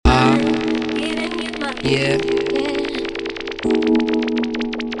Yeah.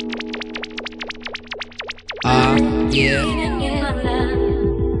 Yeah.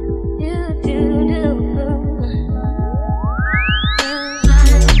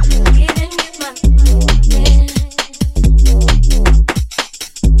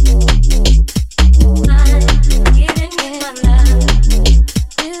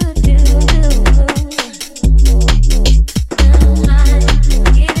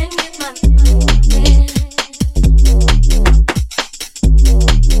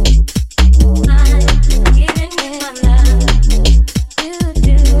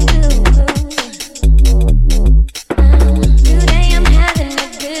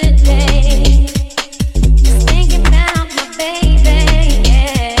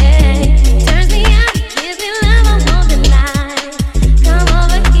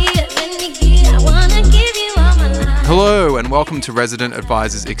 Welcome to Resident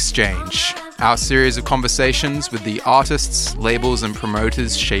Advisors Exchange, our series of conversations with the artists, labels and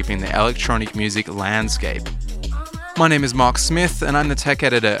promoters shaping the electronic music landscape. My name is Mark Smith and I'm the tech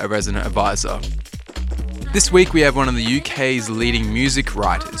editor at Resident Advisor. This week we have one of the UK's leading music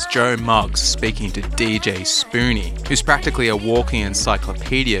writers, Joe Muggs, speaking to DJ Spoonie, who's practically a walking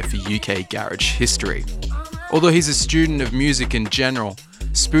encyclopedia for UK garage history. Although he's a student of music in general,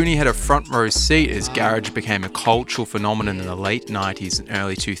 Spoonie had a front row seat as garage became a cultural phenomenon in the late 90s and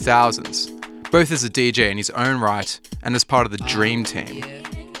early 2000s, both as a DJ in his own right and as part of the Dream Team.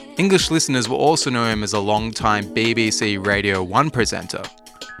 English listeners will also know him as a long-time BBC Radio 1 presenter,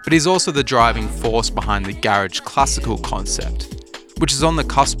 but he's also the driving force behind the garage classical concept, which is on the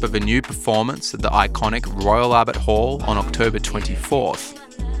cusp of a new performance at the iconic Royal Albert Hall on October 24th.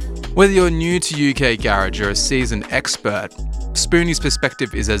 Whether you're new to UK garage or a seasoned expert, Spoonie's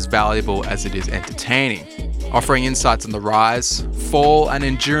perspective is as valuable as it is entertaining, offering insights on the rise, fall and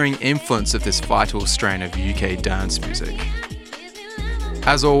enduring influence of this vital strain of UK dance music.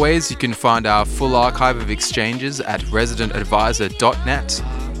 As always, you can find our full archive of exchanges at residentadvisor.net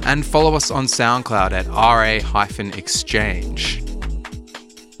and follow us on SoundCloud at ra-exchange.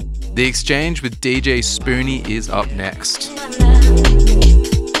 The Exchange with DJ Spoonie is up next.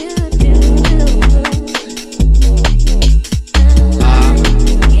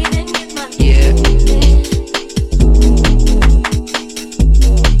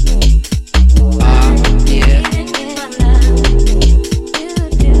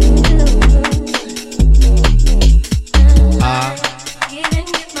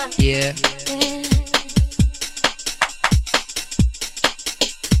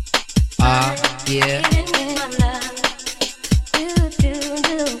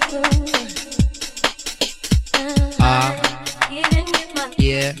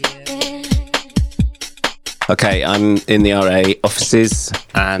 Okay, I'm in the RA offices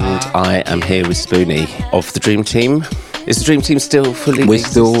and I am here with Spoonie of the Dream Team. Is the Dream Team still fully We're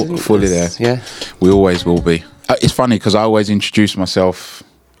still fully there. Yeah. We always will be. It's funny because I always introduce myself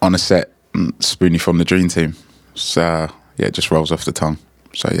on a set, Spoonie from the Dream Team. So, yeah, it just rolls off the tongue.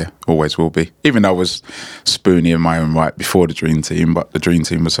 So, yeah, always will be. Even though I was Spoonie in my own right before the Dream Team, but the Dream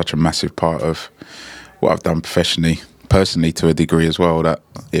Team was such a massive part of what I've done personally to a degree as well, that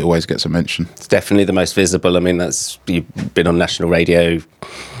it always gets a mention. It's definitely the most visible. I mean, you've been on national radio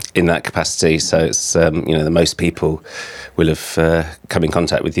in that capacity, so it's the most people will have come in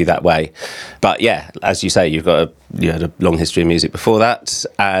contact with you that way. But yeah, as you say, you had a long history of music before that,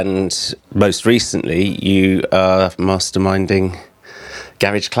 and most recently you are masterminding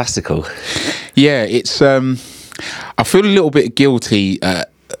Garage Classical. Yeah, it's I feel a little bit guilty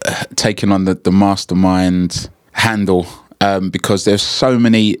taking on the mastermind handle because there's so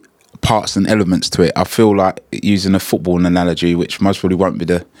many parts and elements to it. I feel like using a football analogy, which most probably won't be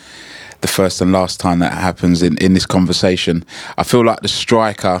the first and last time that happens in this conversation. I feel like the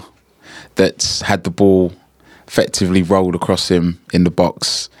striker that's had the ball effectively rolled across him in the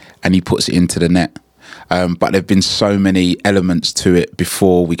box and he puts it into the net. But there have been so many elements to it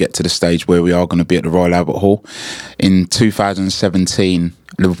before we get to the stage where we are going to be at the Royal Albert Hall. In 2017,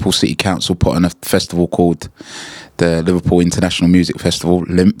 Liverpool City Council put on a festival called the Liverpool International Music Festival,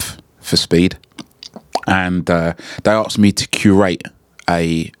 LIMF for speed. And they asked me to curate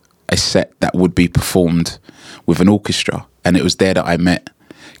a set that would be performed with an orchestra. And it was there that I met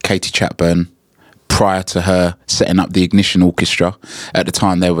Katie Chatburn prior to her setting up the Ignition Orchestra. At the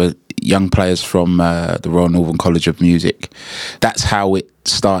time, there were young players from the Royal Northern College of Music. That's how it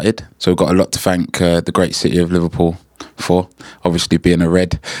started. So we've got a lot to thank the great city of Liverpool for, obviously being a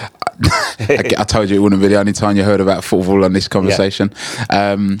Red. I told you it wouldn't be the only time you heard about football on this conversation.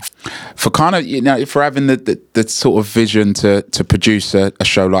 For kind of, for having the sort of vision to produce a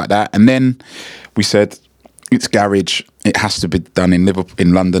show like that. And then we said, it's garage, it has to be done in Liverpool,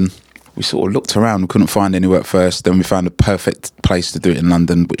 in London. We sort of looked around, we couldn't find anywhere at first. Then we found a perfect place to do it in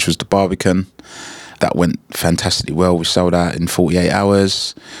London, which was the Barbican. That went fantastically well. We sold out in 48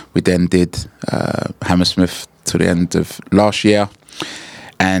 hours. We then did Hammersmith to the end of last year.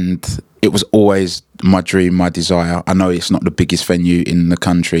 And it was always my dream, my desire. I know it's not the biggest venue in the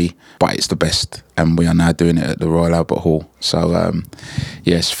country, but it's the best. And we are now doing it at the Royal Albert Hall. So,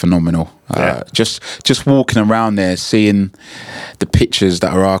 yeah, it's phenomenal. Just walking around there, seeing the pictures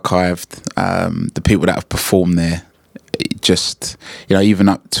that are archived, the people that have performed there. It just, you know, even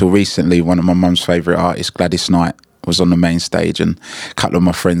up till recently, one of my mum's favourite artists, Gladys Knight, was on the main stage, and a couple of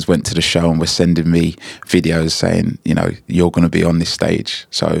my friends went to the show and were sending me videos saying, you know, you're going to be on this stage.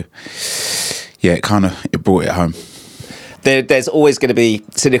 So, yeah, it brought it home. There's always going to be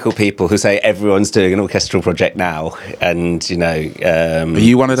cynical people who say everyone's doing an orchestral project now, and you know. Are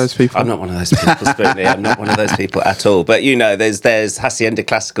you one of those people? I'm not one of those people. Certainly, I'm not one of those people at all. But you know, there's Hacienda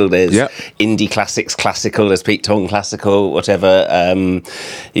Classical, there's Indie Classics Classical, there's Pete Tong Classical, whatever.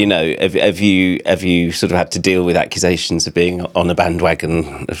 You know, have you sort of had to deal with accusations of being on a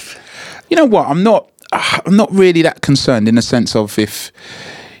bandwagon? You know what? I'm not really that concerned in the sense of if,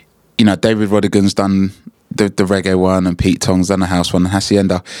 you know, David Rodigan's done the reggae one and Pete Tong's done the house one and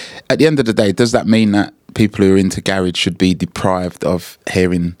Hacienda. At the end of the day, does that mean that people who are into garage should be deprived of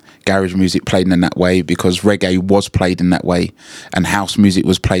hearing garage music played in that way? Because reggae was played in that way and house music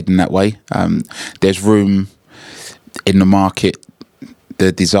was played in that way. There's room in the market.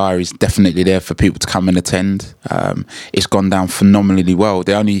 The desire is definitely there for people to come and attend. It's gone down phenomenally well.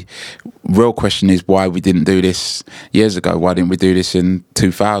 The only real question is why we didn't do this years ago. Why didn't we do this in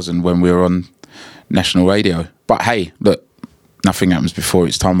 2000 when we were on national radio? But hey, look, nothing happens before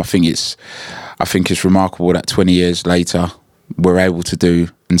its time. I think it's remarkable that 20 years later we're able to do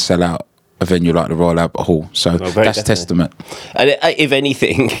and sell out a venue like the Royal Albert Hall. So that's a testament. And if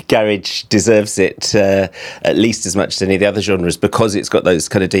anything, garage deserves it at least as much as any of the other genres, because it's got those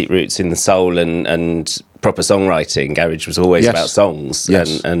kind of deep roots in the soul and proper songwriting. Garage was always about songs,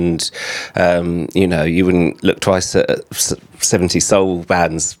 and you know, you wouldn't look twice at 70 soul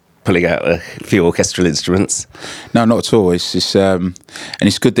bands pulling out a few orchestral instruments. No, not at all. It's and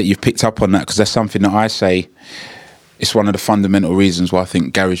it's good that you've picked up on that, because that's something that I say. It's one of the fundamental reasons why I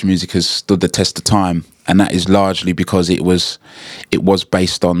think garage music has stood the test of time, and that is largely because it was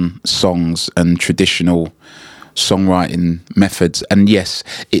based on songs and traditional songwriting methods. And yes,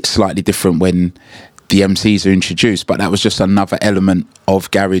 it's slightly different when the MCs are introduced, but that was just another element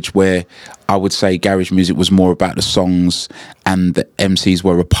of garage where I would say garage music was more about the songs and the MCs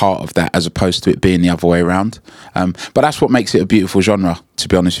were a part of that, as opposed to it being the other way around. But that's what makes it a beautiful genre, to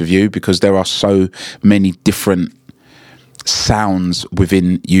be honest with you, because there are so many different sounds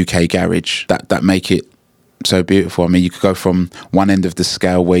within UK garage that make it so beautiful. I mean, you could go from one end of the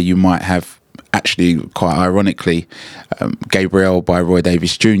scale where you might have, actually quite ironically, Gabriel by Roy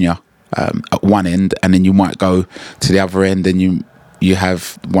Davis Jr. At one end, and then you might go to the other end and you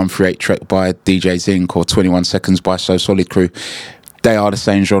have 138 Trek by DJ Zinc or 21 Seconds by So Solid Crew. They are the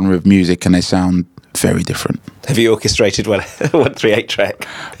same genre of music and they sound very different. Have you orchestrated 138 Trek?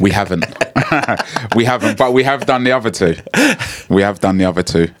 We haven't. We haven't, but we have done the other two. Yeah, we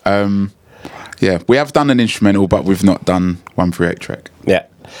have done an instrumental, but we've not done 138 Trek. Yeah.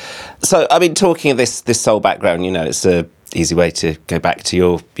 So, I mean, talking of this soul background, you know, it's a easy way to go back to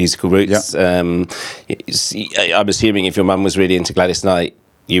your musical roots. I'm assuming if your mum was really into Gladys Knight,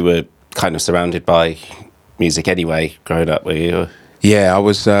 you were kind of surrounded by music anyway growing up, were you? Yeah, I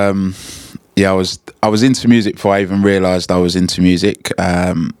was into music before I even realised I was into music.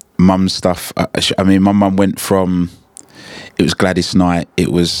 Mum's stuff, I mean, my mum went from, it was Gladys Knight,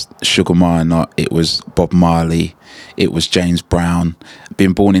 it was Sugar Minott, it was Bob Marley, it was James Brown.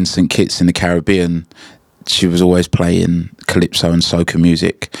 Being born in St Kitts in the Caribbean, she was always playing calypso and soca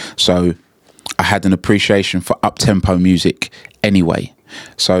music. So I had an appreciation for up-tempo music anyway.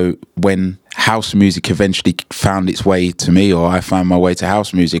 So when house music eventually found its way to me, or I found my way to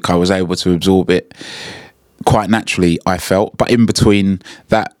house music, I was able to absorb it quite naturally, I felt. But in between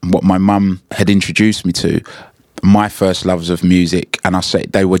that, what my mum had introduced me to, my first loves of music, and I say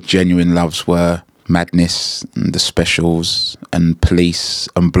they were genuine loves, were Madness and The Specials and Police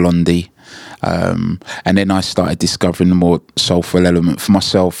and Blondie. And then I started discovering the more soulful element for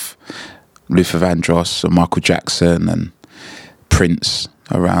myself, Luther Vandross and Michael Jackson and Prince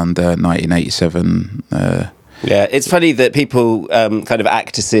around 1987, Yeah, it's funny that people kind of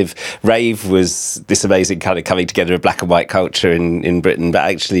Active rave was this amazing kind of coming together of black and white culture in Britain, but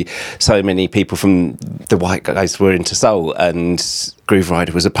actually so many people from the white guys were into soul, and Groove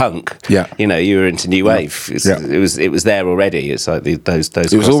Rider was a punk. Yeah, you know, you were into new wave. It was there already. It's like those.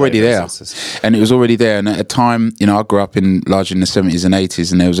 It was already there, and it was already there. And at a time, you know, I grew up largely in the 70s and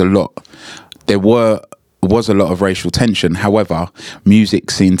 80s, and there was a lot of racial tension. However, music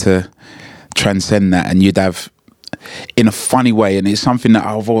seemed to transcend that, and you'd have, in a funny way, and it's something that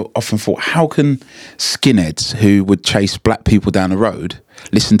I've often thought, how can skinheads who would chase black people down the road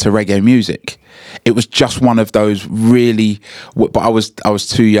listen to reggae music? It was just one of those really, but I was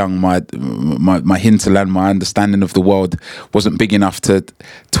too young. My hinterland, my understanding of the world wasn't big enough to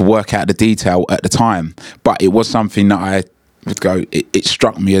work out the detail at the time, but it was something that I would go, it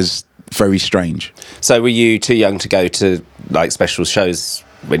struck me as very strange. So were you too young to go to like special shows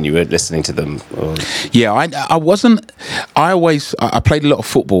when you were listening to them? Or? Yeah, I wasn't. I played a lot of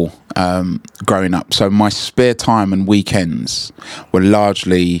football growing up, so my spare time and weekends were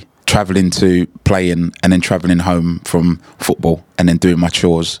largely travelling to playing and then travelling home from football and then doing my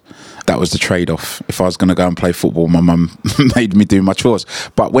chores. That was the trade-off. If I was going to go and play football, my mum made me do my chores.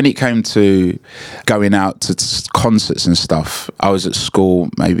 But when it came to going out to concerts and stuff, I was at school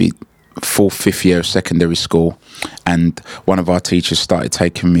maybe 4th, 5th year of secondary school, and one of our teachers started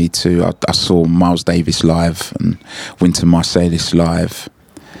taking me to, I saw Miles Davis live and Wynton Marsalis live.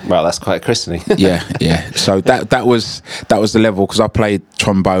 Well, that's quite a christening. yeah. So that was the level, because I played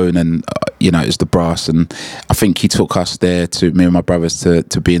trombone and you know, it was the brass, and I think he took us there, to me and my brothers,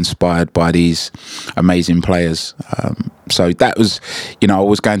 to be inspired by these amazing players. So that was, you know, I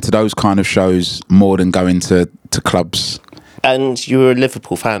was going to those kind of shows more than going to clubs. And you were a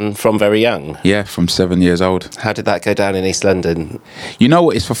Liverpool fan from very young? Yeah, from 7 years old. How did that go down in East London? You know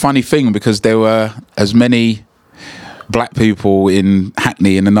what, it's a funny thing, because there were as many black people in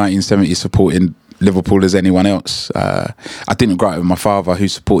Hackney in the 1970s supporting Liverpool as anyone else. I didn't grow up with my father, who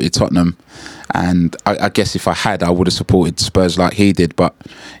supported Tottenham, and I guess if I had, I would have supported Spurs like he did, but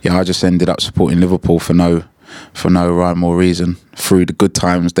yeah, I just ended up supporting Liverpool for no rhyme or reason, through the good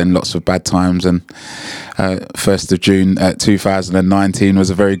times, then lots of bad times, and 1st of June 2019 was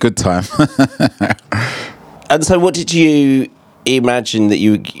a very good time. And so what did you imagine that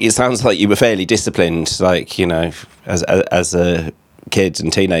it sounds like you were fairly disciplined, like, you know, as a kid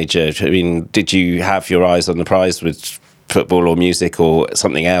and teenager. I mean, did you have your eyes on the prize with football or music or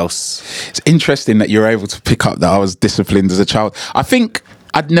something else? It's interesting that you're able to pick up that I was disciplined as a child. I think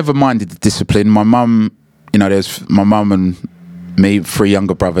I'd never minded the discipline. My mum, you know, there's my mum and me, 3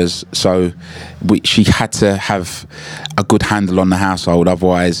 younger brothers, so she had to have a good handle on the household,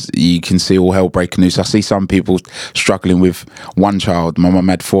 otherwise you can see all hell breaking loose. I see some people struggling with one child. My mum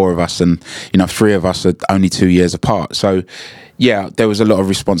had 4 of us, and you know, 3 of us are only 2 years apart, so yeah, there was a lot of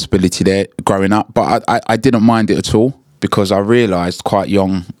responsibility there growing up, but I didn't mind it at all, because I realised quite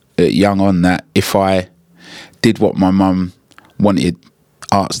young on that if I did what my mum wanted,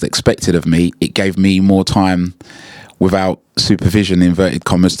 asked, expected of me, it gave me more time without supervision, inverted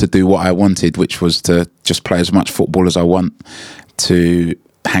commas, to do what I wanted, which was to just play as much football as I want, to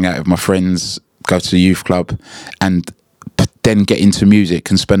hang out with my friends, go to the youth club, and then get into music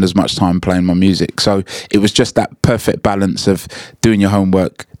and spend as much time playing my music. So it was just that perfect balance of doing your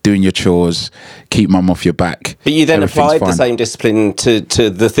homework, doing your chores, keep mum off your back. But you then applied the same discipline to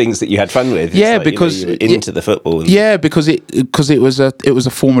the things that you had fun with. Yeah, like, because you were into the football. Yeah, because it was a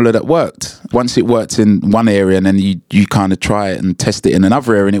formula that worked. Once it worked in one area, and then you kind of try it and test it in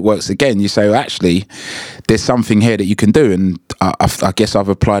another area, and it works again. You say, well, actually, there's something here that you can do, and I guess I've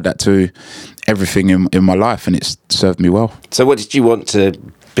applied that to everything in my life, and it's served me well. So, what did you want to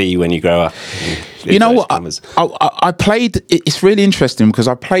be when you grow up? You know what, I played, it's really interesting, because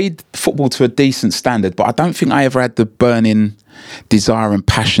I played football to a decent standard, but I don't think I ever had the burning desire and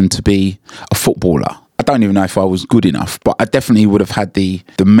passion to be a footballer. I don't even know if I was good enough, but I definitely would have had the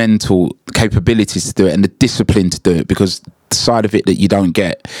mental capabilities to do it and the discipline to do it, because the side of it that you don't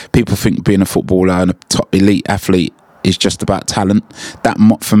get, people think being a footballer and a top elite athlete is just about talent. That,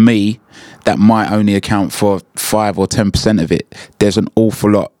 for me, that might only account for 5 or 10% of it. There's an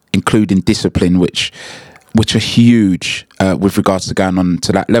awful lot, including discipline, which are huge with regards to going on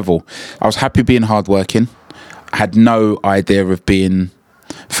to that level. I was happy being hardworking. I had no idea of being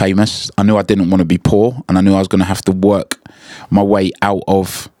famous. I knew I didn't want to be poor, and I knew I was going to have to work my way out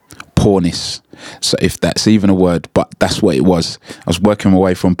of poorness. So if that's even a word, but that's what it was. I was working my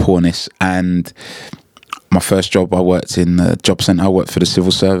way from poorness, and my first job, I worked in the job centre. I worked for the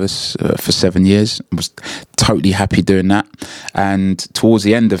civil service for 7 years. I was totally happy doing that. And towards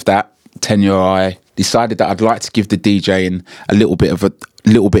the end of that, tenure, I decided that I'd like to give the DJing a little bit of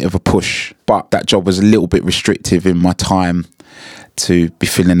a push, but that job was a little bit restrictive in my time to be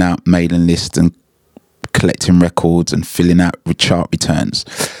filling out mailing lists and collecting records and filling out chart returns.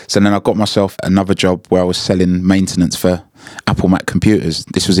 So then I got myself another job where I was selling maintenance for Apple Mac computers.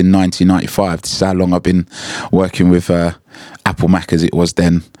 This was in 1995. This is how long I've been working with Apple Mac as it was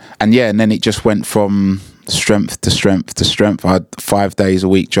then. And yeah, and then it just went from strength to strength to strength. I had 5 days a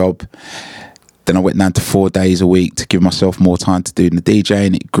week job. Then I went down to 4 days a week to give myself more time to do the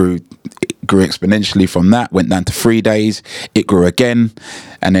DJing. It grew exponentially from that. Went down to 3 days. It grew again.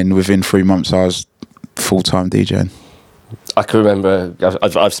 And then within 3 months, I was full-time DJing. I can remember,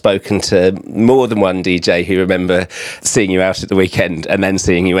 I've spoken to more than one DJ who remember seeing you out at the weekend and then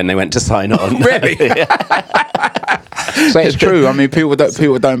seeing you when they went to sign on. Really? So it's true. I mean, people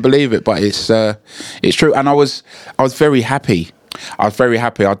don't believe it, but it's true. And I was very happy. I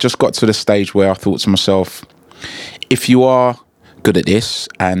just got to the stage where I thought to myself, if you are good at this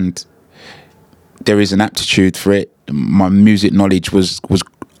and there is an aptitude for it, my music knowledge was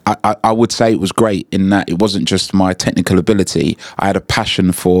I would say it was great in that it wasn't just my technical ability. I had a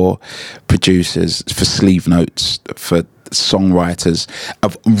passion for producers, for sleeve notes, for songwriters,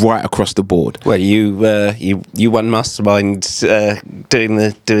 right across the board. Well, you won Mastermind doing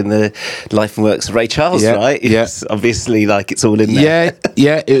the life and works of Ray Charles, right? It's obviously like it's all in there.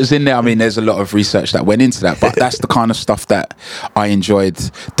 Yeah, it was in there. I mean, there's a lot of research that went into that, but that's the kind of stuff that I enjoyed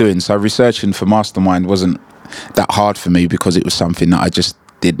doing. So researching for Mastermind wasn't that hard for me because it was something that I just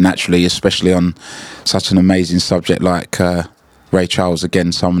did naturally, especially on such an amazing subject like Ray Charles.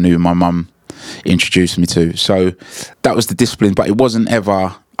 Again, someone who my mum introduced me to. So that was the discipline, but it wasn't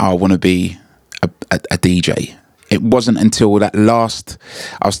ever, I want to be a DJ. It wasn't until I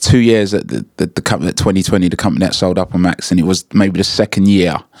was 2 years at the company, at 2020, the company that sold Apple Macs, and it was maybe the second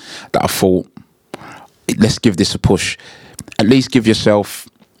year that I thought, let's give this a push. At least give yourself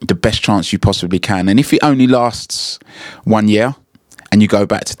the best chance you possibly can. And if it only lasts 1 year, and you go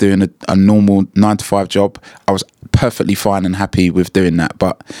back to doing a normal 9-to-5 job, I was perfectly fine and happy with doing that.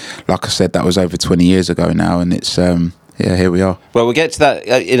 But like I said, that was over 20 years ago now, and it's here we are. Well, we'll get to that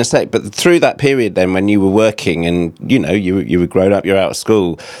in a sec. But through that period, then, when you were working and you were grown up, you're out of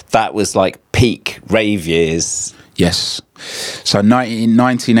school, that was like peak rave years. Yes. So in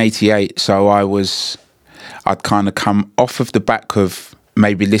 1988, so I'd kind of come off of the back of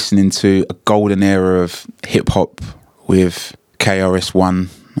maybe listening to a golden era of hip hop with KRS-One,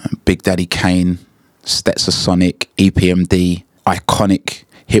 Big Daddy Kane, Stetsasonic, EPMD, iconic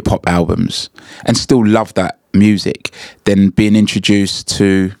hip-hop albums, and still love that music. Then being introduced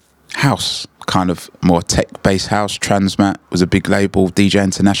to house, kind of more tech-based house. Transmat was a big label, DJ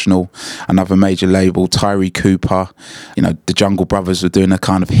International, another major label, Tyree Cooper. The Jungle Brothers were doing a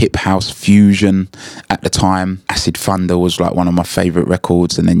kind of hip house fusion at the time. Acid Thunder was like one of my favourite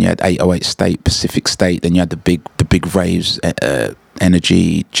records, and then you had 808 State, Pacific State, then you had the big raves,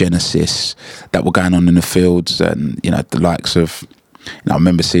 Energy, Genesis, that were going on in the fields, and the likes of, I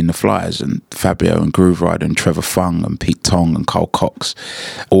remember seeing the Flyers and Fabio and Groove Rider and Trevor Fung and Pete Tong and Carl Cox,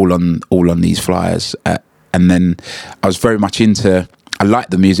 all on these flyers. And then I was very much I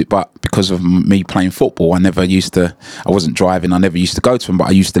liked the music, but because of me playing football, I wasn't driving, I never used to go to them, but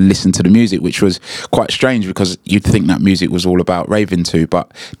I used to listen to the music, which was quite strange because you'd think that music was all about raving to,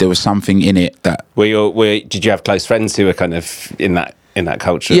 but there was something in it that... Did you have close friends who were kind of in that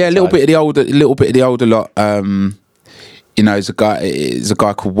culture? Yeah, a little bit of the older lot. There's a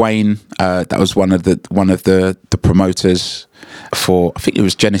guy called Wayne that was one of the promoters for, I think it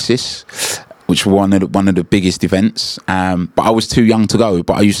was Genesis, which was one of the biggest events. But I was too young to go.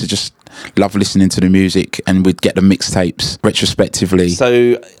 But I used to just love listening to the music, and we'd get the mixtapes retrospectively.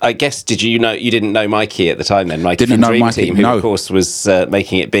 So I guess you didn't know Mikey at the time then? Mikey didn't from know Dream Mikey, Team, who no. of course was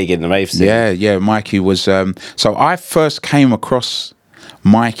making it big in the rave scene. Yeah. Mikey was. So I first came across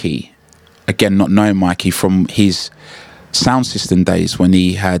Mikey, again not knowing Mikey, from his sound system days when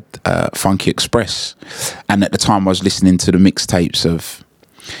he had Funky Express, and at the time I was listening to the mixtapes of,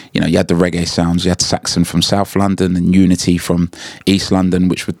 you had the reggae sounds, you had Saxon from South London and Unity from East London,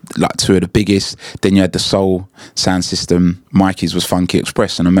 which were like two of the biggest. Then you had the soul sound system. Mikey's was Funky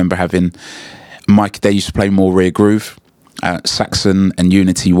Express, and I remember having Mike, they used to play more rare groove. Saxon and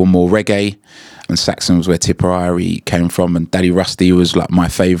Unity were more reggae, and Saxon was where Tipperary came from, and Daddy Rusty was like my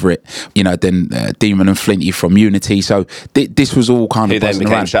favourite. Then Demon and Flinty from Unity. So this was all kind of then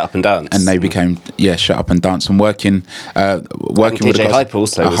became around. Shut Up and Dance, and they became Shut Up and Dance, and working with DJ Hype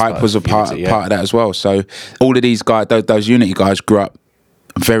also. Hype was a part of that as well. So all of these guys, those Unity guys, grew up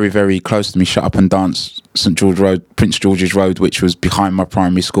very, very close to me, Shut Up and Dance, St George Road, Prince George's Road, which was behind my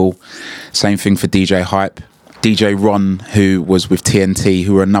primary school. Same thing for DJ Hype. DJ Ron, who was with TNT,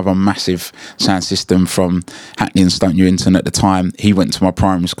 who were another massive sound system from Hackney and Stoke Newington at the time. He went to my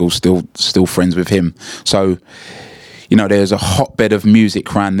primary school, still friends with him. So, you know, there's a hotbed of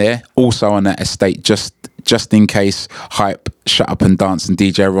music around there. Also on that estate, just in case Hype, Shut Up and Dance and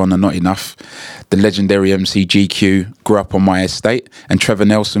DJ Ron are not enough, the legendary MC GQ grew up on my estate, and Trevor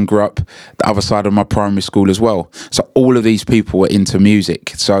Nelson grew up the other side of my primary school as well. So all of these people were into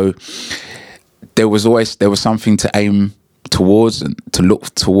music. So there was something to aim towards and to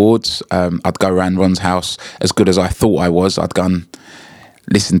look towards. I'd go around Ron's house as good as I thought I was. I'd go and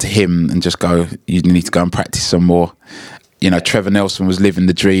listen to him and just go, you need to go and practice some more. You know, Trevor Nelson was living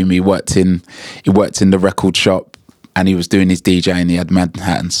the dream. He worked in the record shop, and he was doing his DJing. He had Mad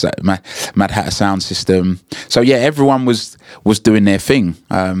Hatter sound system. So yeah, everyone was doing their thing.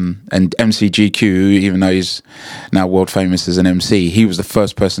 And MC GQ, even though he's now world famous as an MC, he was the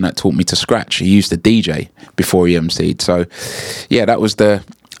first person that taught me to scratch. He used to DJ before he MC'd. So yeah, that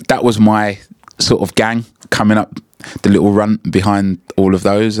was my sort of gang coming up, the little run behind all of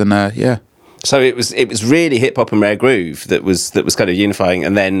those, and yeah. So it was really hip hop and rare groove that was kind of unifying,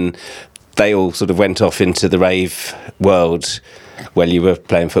 and then they all sort of went off into the rave world while you were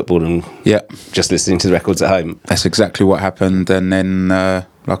playing football and just listening to the records at home. That's exactly what happened. And then,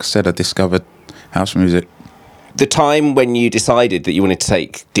 like I said, I discovered house music. The time when you decided that you wanted to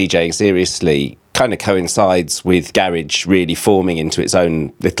take DJing seriously kind of coincides with garage really forming into its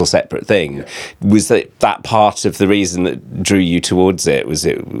own little separate thing. Was that part of the reason that drew you towards it?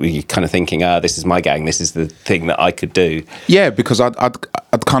 Were you kind of thinking, this is my gang, this is the thing that I could do? Yeah, because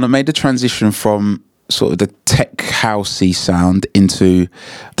I'd kind of made the transition from sort of the tech housey sound into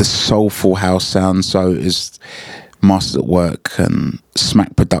the soulful house sound. So it was Masters at Work and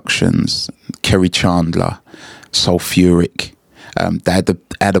Smack Productions, Kerry Chandler, Sulfuric. They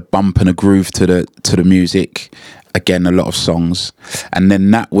had a bump and a groove to the music. Again, a lot of songs, and then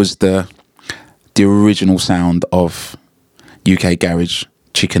that was the original sound of UK garage,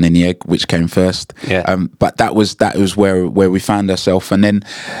 Chicken and the Egg, which came first. Yeah. But that was where we found ourselves, and then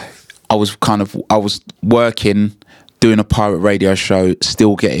I was working, doing a pirate radio show,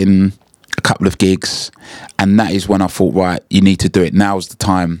 still getting a couple of gigs, and that is when I thought, right, you need to do it. Now's the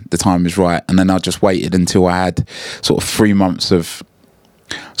time is right. And then I just waited until I had sort of 3 months of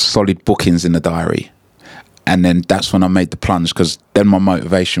solid bookings in the diary, and then that's when I made the plunge, because then my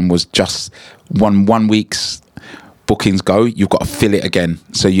motivation was just one week's bookings go, you've got to fill it again,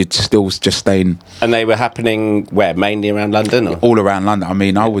 so you'd still just staying. And they were happening where? Mainly around London? Or? All around London. I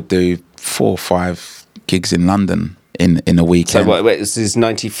mean, I would do 4 or 5 gigs in London in a weekend. So what, this is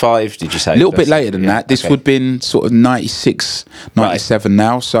 95, did you say? A little bit later than that. This would have been sort of 96, 97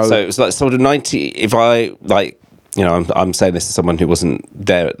 now. So it was like sort of 90, if I, like, you know, I'm saying this as someone who wasn't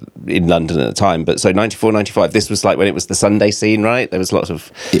there in London at the time, but so 94, 95, this was like when it was the Sunday scene, right? There was lots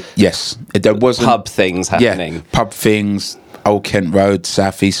of... Yes. There was pub things happening. Yeah, pub things, Old Kent Road,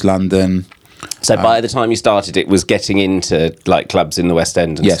 South East London. So by the time you started, it was getting into like clubs in the West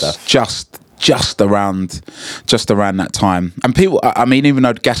End and stuff? Yes, just around that time. And people, I mean, even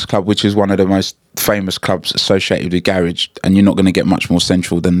though Gas Club, which is one of the most famous clubs associated with garage, and you're not going to get much more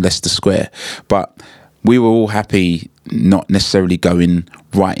central than Leicester Square, but we were all happy not necessarily going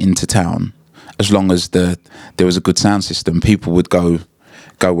right into town, as long as there was a good sound system. People would go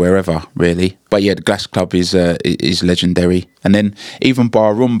wherever, really. But yeah, the Gas Club is legendary. And then even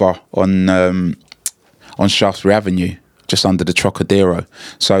Bar Rumba on Shaftesbury Avenue, just under the Trocadero.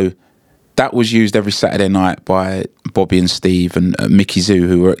 So that was used every Saturday night by Bobby and Steve and Mickey Zoo,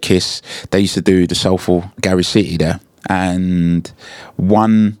 who were at Kiss. They used to do the Soulful Garage City there. And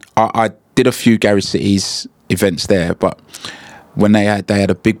I did a few Garage Cities events there, but when they had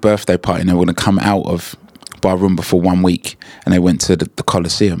a big birthday party and they were going to come out of Bar Rumba for 1 week, and they went to the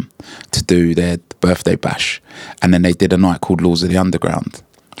Coliseum to do their birthday bash, and then they did a night called Laws of the Underground,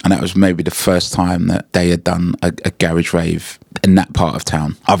 and that was maybe the first time that they had done a garage rave in that part of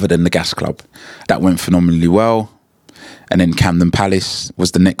town, other than the Gas Club. That went phenomenally well. And then Camden Palace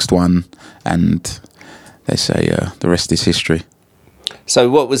was the next one, and they say the rest is history. So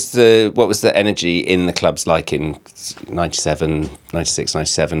what was the energy in the clubs like in 97, 96,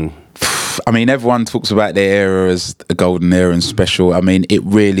 97? I mean, everyone talks about their era as a golden era and special. I mean, it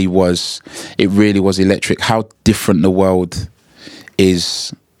really was electric. How different the world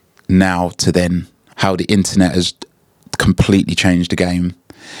is now to then. How the internet has completely changed the game.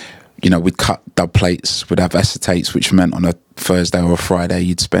 You know, we'd cut dub plates, we'd have acetates, which meant on a Thursday or a Friday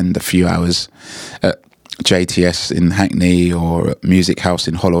you'd spend a few hours at JTS in Hackney or Music House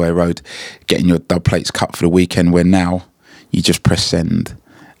in Holloway Road, getting your dub plates cut for the weekend, where now you just press send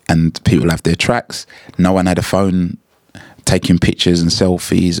and people have their tracks. No one had a phone taking pictures and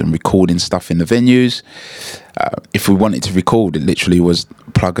selfies and recording stuff in the venues. If we wanted to record, it literally was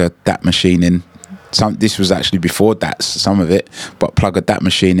plug a DAT machine in. This was actually before DATs, some of it, but plug a DAT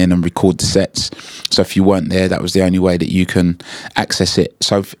machine in and record the sets. So if you weren't there, that was the only way that you can access it.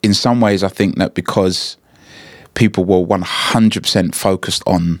 So in some ways, I think that because people were 100% focused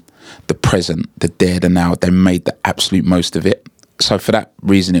on the present, the there, the now, they made the absolute most of it. So for that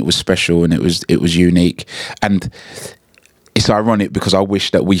reason, it was special and it was unique. And it's ironic because I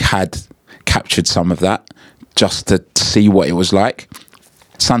wish that we had captured some of that just to see what it was like.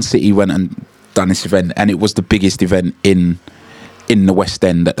 Sun City went and done this event, and it was the biggest event in the West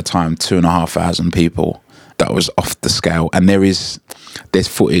End at the time, 2,500 people. That was off the scale. And there's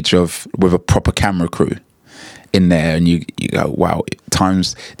footage with a proper camera crew in there, and you go, wow,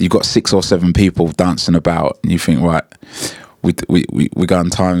 times you've got 6 or 7 people dancing about, and you think, right, we go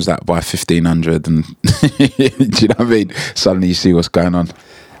and times that by 1,500, and do you know what I mean? Suddenly you see what's going on.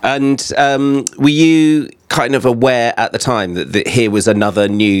 And were you kind of aware at the time that here was another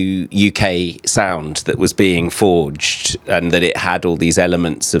new UK sound that was being forged, and that it had all these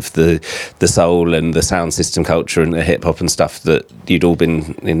elements of the soul and the sound system culture and the hip hop and stuff that you'd all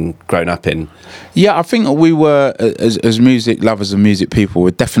been grown up in? Yeah, I think we were, as music lovers and music people, were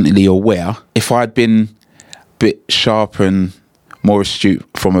definitely aware. If I'd been a bit sharper and more astute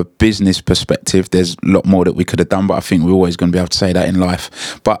from a business perspective, there's a lot more that we could have done, but I think we're always going to be able to say that in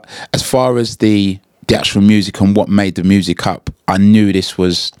life. But as far as the actual music and what made the music up, I knew it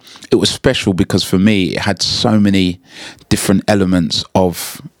was special because for me it had so many different elements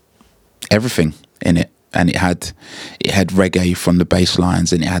of everything in it. And it had reggae from the bass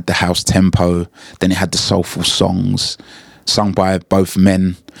lines, and it had the house tempo, then it had the soulful songs sung by both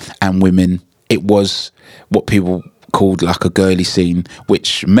men and women. It was what people called like a girly scene,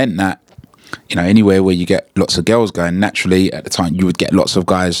 which meant that, you know, anywhere where you get lots of girls going, naturally at the time you would get lots of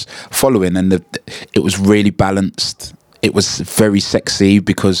guys following, and it was really balanced. It was very sexy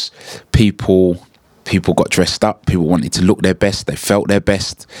because people got dressed up, people wanted to look their best, they felt their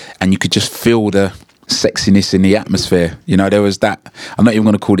best, and you could just feel the sexiness in the atmosphere. You know, there was that, I'm not even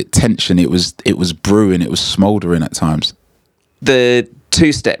going to call it tension, it was brewing, it was smouldering at times. The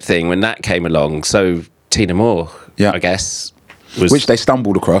two-step thing, when that came along, so Tina Moore, I guess, which they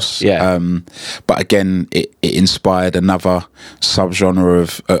stumbled across. Yeah. But again, it inspired another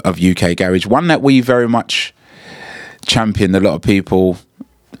subgenre of UK garage, one that we very much championed. A lot of people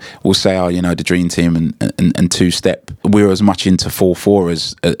will say, oh, you know, the Dream Team and two-step. We were as much into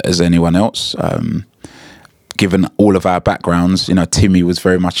 4/4 as anyone else. Given all of our backgrounds, you know, Timmy was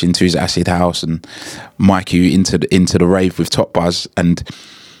very much into his acid house, and Mikey into the rave with Top Buzz. And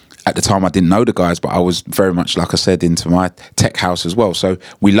at the time I didn't know the guys, but I was very much, like I said, into my tech house as well. So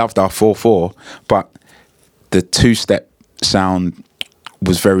we loved our 4/4, but the two-step sound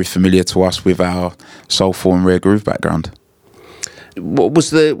was very familiar to us with our soulful and rare groove background. What was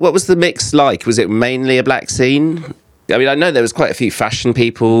the mix like? Was it mainly a black scene? I mean, I know there was quite a few fashion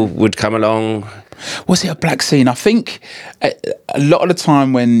people would come along. Was it a black scene? I think a lot of the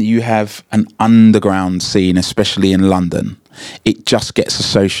time when you have an underground scene, especially in London, it just gets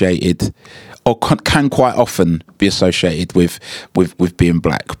associated, or can quite often be associated with being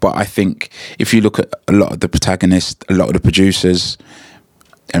black. But I think if you look at a lot of the protagonists, a lot of the producers,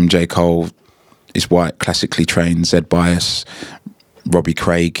 MJ Cole is white, classically trained, Zed Bias, Robbie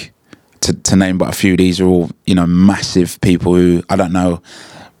Craig, to name but a few. These are all, you know, massive people who, I don't know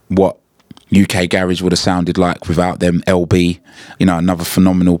what UK garage would have sounded like without them. LB, you know, another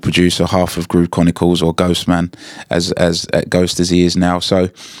phenomenal producer, half of Groove Chronicles, or Ghostman, as Ghost as he is now. So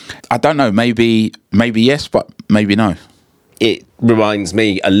I don't know, maybe yes, but maybe no. It reminds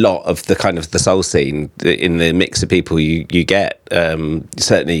me a lot of the kind of the soul scene in the mix of people you get.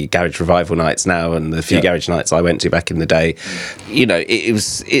 Certainly Garage Revival nights now, and the few garage nights I went to back in the day. You know,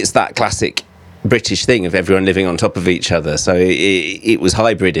 it's that classic British thing of everyone living on top of each other. So it was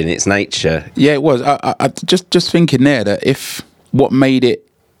hybrid in its nature. Yeah, it was. I just thinking there that if what made it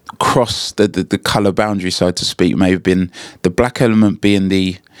cross the colour boundary, so to speak, may have been the black element being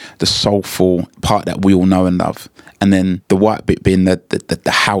the soulful part that we all know and love, and then the white bit being the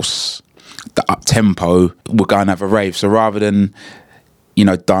house, the up tempo. We're going to have a rave. So rather than, you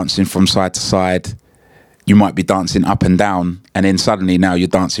know, dancing from side to side, you might be dancing up and down, and then suddenly now you're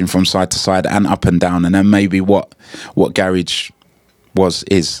dancing from side to side and up and down, and then maybe what garage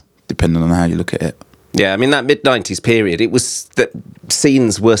is, depending on how you look at it. Yeah, I mean, that mid-90s period, it was that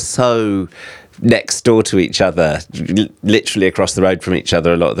scenes were so next door to each other, literally across the road from each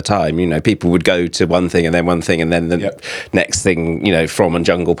other a lot of the time. You know, people would go to one thing and then one thing and then the next thing, you know, from a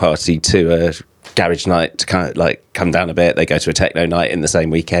jungle party to a garage night to kind of like come down a bit. They go to a techno night in the same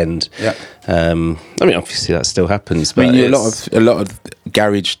weekend. I mean, obviously that still happens. But I mean, a lot of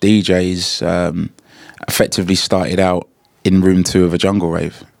garage DJs effectively started out in room 2 of a jungle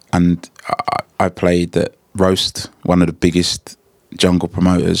rave, and I played at Roast, one of the biggest jungle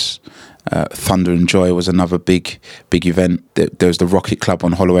promoters. Thunder and Joy was another big event. There was the Rocket Club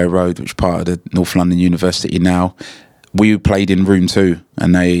on Holloway Road, which is part of the North London University now. We played in room 2,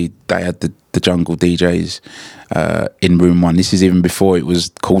 and they had the jungle DJs in room 1. This is even before it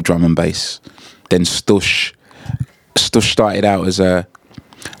was called drum and bass. Then Stush started out as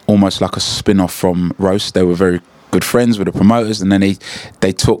almost like a spin-off from Roast. They were very good friends with the promoters, and then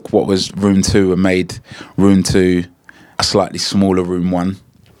they took what was room 2 and made room 2 a slightly smaller room 1.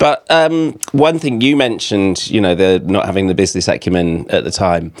 But one thing you mentioned, you know, the not having the business acumen at the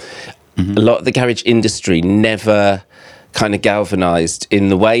time, a lot of the garage industry never kind of galvanised in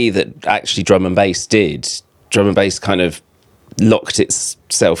the way that actually drum and bass did. Drum and bass kind of locked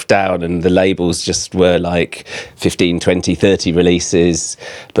itself down, and the labels just were like 15, 20, 30 releases,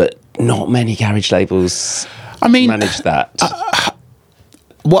 but not many garage labels managed that.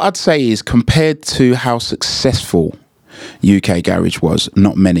 What I'd say is, compared to how successful UK garage was,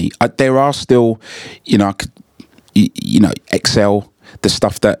 not many. There are still, Excel, the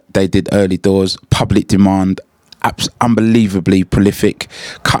stuff that they did early doors, Public Demand, unbelievably prolific.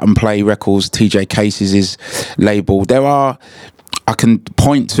 Cut and Play Records, TJ Cases' label. I can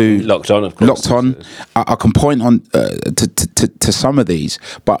point to Locked On, of course. Locked On. I can point on to some of these,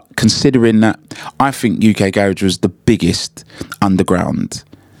 but considering that I think UK garage was the biggest underground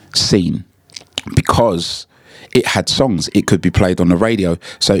scene because it had songs. It could be played on the radio.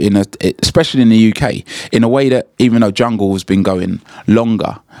 So especially in the UK, in a way that even though jungle has been going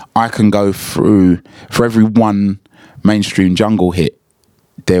longer, I can go through, for every one mainstream jungle hit,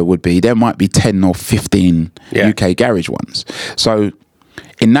 there might be 10 or 15 UK garage ones. So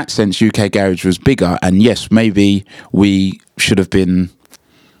in that sense, UK garage was bigger. And yes, maybe we should have been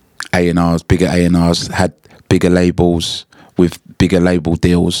A&Rs, bigger A&Rs, had bigger labels with bigger label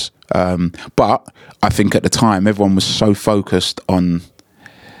deals. But I think at the time, everyone was so focused on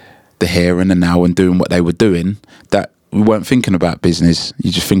the here and the now and doing what they were doing that we weren't thinking about business.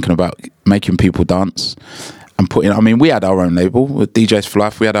 You're just thinking about making people dance and we had our own label with DJs for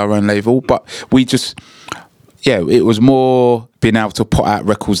Life. We had our own label, but we just, it was more being able to put out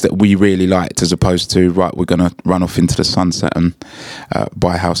records that we really liked, as opposed to, right, we're going to run off into the sunset and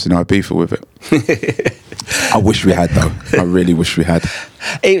buy a house in Ibiza with it. I wish we had, though. I really wish we had.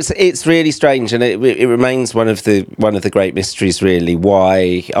 It's really strange, and it remains one of the great mysteries, really,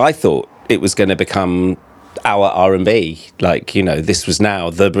 why I thought it was going to become our R&B. Like, this was now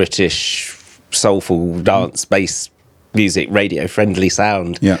the British soulful dance bass music, radio friendly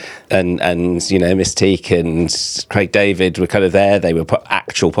sound. And Mystique and Craig David were kind of there. They were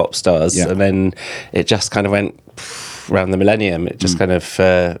actual pop stars, and then it just kind of went around the millennium. It just kind of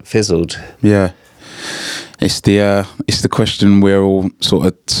fizzled. Yeah. It's the question we're all sort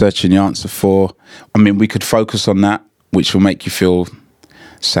of searching the answer for. I mean, we could focus on that, which will make you feel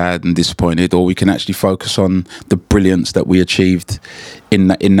sad and disappointed, or we can actually focus on the brilliance that we achieved in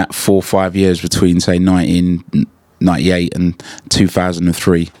that 4 or 5 years between, say, 1998 and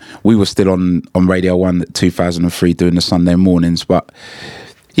 2003. We were still on Radio 1 at 2003 doing the Sunday mornings, but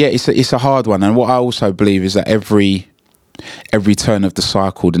it's a hard one. And what I also believe is that every turn of the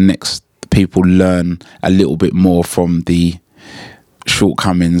cycle, the next people learn a little bit more from the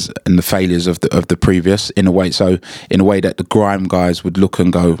shortcomings and the failures of the previous, in a way that the grime guys would look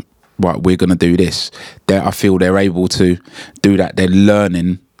and go, right, we're going to do this. I feel they're able to do that.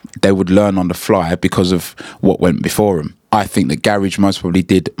 They would learn on the fly because of what went before them. I think that garage most probably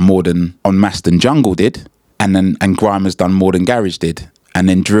did more than En Masse than jungle did, and grime has done more than garage did, and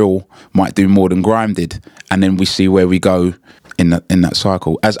then drill might do more than grime did, and then we see where we go in that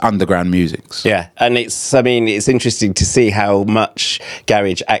cycle as underground musics. Yeah, and it's interesting to see how much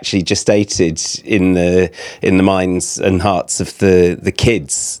garage actually gestated in the minds and hearts of the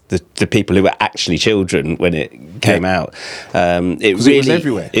kids, the people who were actually children when it came out. It was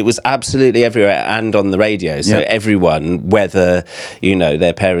everywhere. It was absolutely everywhere, and on the radio. So everyone, whether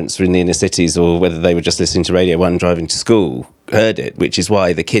their parents were in the inner cities or whether they were just listening to Radio 1 driving to school, heard it, which is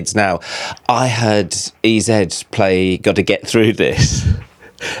why the kids now. I heard EZ play Gotta Get Through This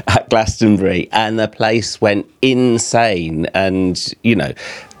at Glastonbury, and the place went insane. And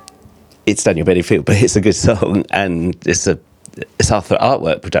it's Daniel Bedingfield, but it's a good song, and it's a it's Arthur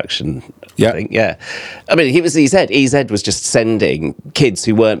Artwork production. Yeah. I think, yeah. I mean, he was EZ. EZ was just sending kids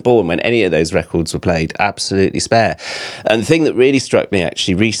who weren't born when any of those records were played absolutely spare. And the thing that really struck me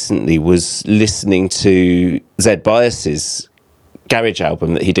actually recently was listening to Zed Bias's garage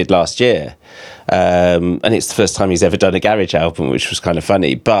album that he did last year. And it's the first time he's ever done a garage album, which was kind of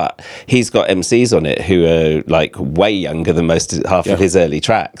funny. But he's got MCs on it who are like way younger than half of his early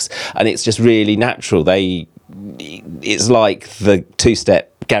tracks. And it's just really natural. It's like the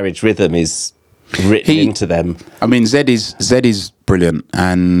two-step garage rhythm is written into them. I mean, Zed is brilliant,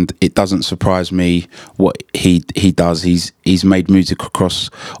 and it doesn't surprise me what he does. He's made music across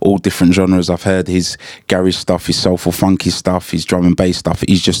all different genres. I've heard his garage stuff, his soulful funky stuff, his drum and bass stuff.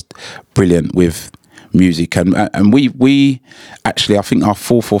 He's just brilliant with music, and we actually, I think our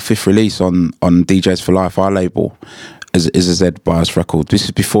fourth or fifth release on DJs for Life, our label, is a Zed Bias record. This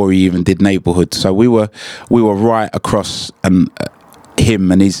is before he even did Neighbourhood, so we were right across and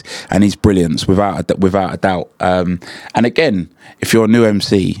him and his brilliance without a doubt. And again, if you're a new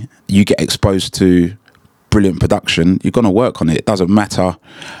MC, you get exposed to brilliant production. You're going to work on it. It doesn't matter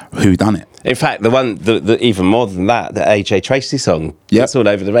who done it. In fact, the even more than that, the AJ Tracey song, it's all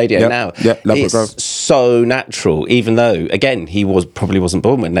over the radio now. It's so natural, even though, again, he probably wasn't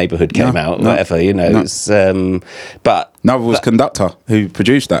born when Neighbourhood came out, whatever, you know. It's, but neither was Conductor, who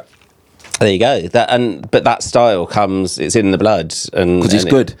produced that. There you go. But that style it's in the blood, and because it's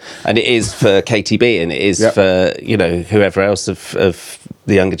good, and it is for KTB, and it is for whoever else of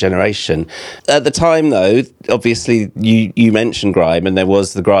the younger generation. At the time, though, obviously you mentioned grime, and there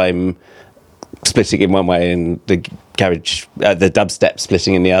was the grime splitting in one way and the garage, the dubstep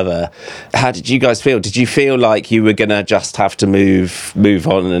splitting in the other. How did you guys feel? Did you feel like you were gonna just have to move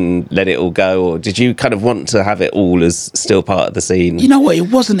on and let it all go, or did you kind of want to have it all as still part of the scene? You know what?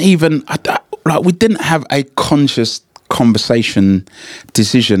 It wasn't even like we didn't have a conscious conversation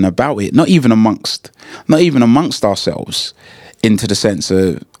decision about it. Not even amongst ourselves, into the sense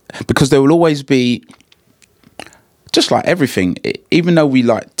of, because there will always be, just like everything, even though we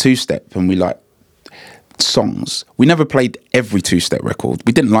like two-step and we like songs, we never played every two-step record.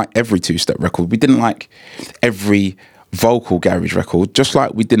 We didn't like every two-step record. We didn't like every vocal garage record, just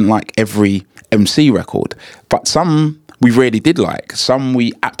like we didn't like every MC record. But some we really did like. Some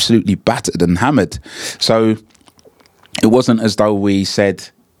we absolutely battered and hammered. So it wasn't as though we said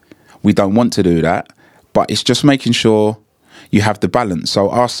we don't want to do that, but it's just making sure you have the balance. So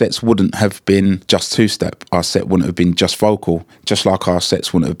our sets wouldn't have been just two-step. Our set wouldn't have been just vocal, just like our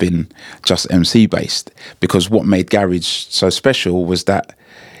sets wouldn't have been just MC-based. Because what made garage so special was that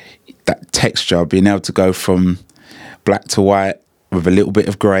texture, being able to go from black to white with a little bit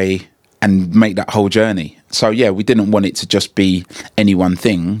of grey and make that whole journey. So yeah, we didn't want it to just be any one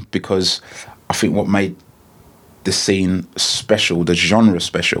thing, because I think what made the scene special, the genre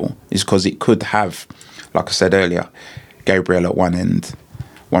special, is because it could have, like I said earlier, Gabriel at one end,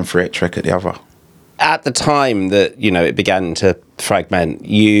 138 Trek at the other. At the time that, it began to fragment,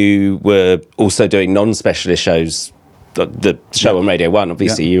 you were also doing non-specialist shows. The show on Radio 1,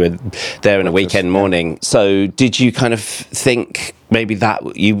 obviously, you were there in a weekend morning. So did you kind of think maybe that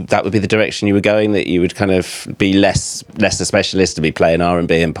would be the direction you were going, that you would kind of be less a specialist, to be playing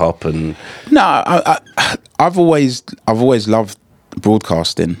R&B and pop? And no, I've always loved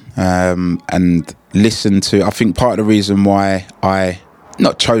broadcasting and listened to. I think part of the reason why I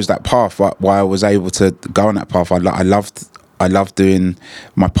not chose that path, but why I was able to go on that path, I loved doing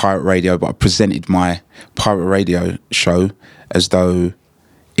my pirate radio, but I presented my pirate radio show as though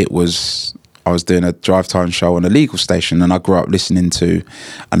I was doing a drive time show on a legal station, and I grew up listening to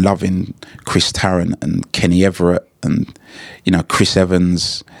and loving Chris Tarrant and Kenny Everett and Chris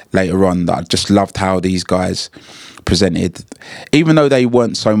Evans later on. That I just loved how these guys presented, even though they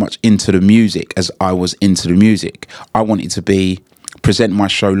weren't so much into the music as I was into the music. I wanted to present my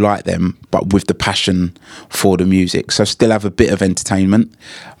show like them, but with the passion for the music. So still have a bit of entertainment,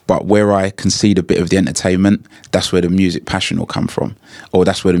 but where I concede a bit of the entertainment, that's where the music passion will come from, or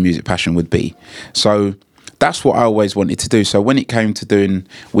that's where the music passion would be. So that's what I always wanted to do. So when it came to doing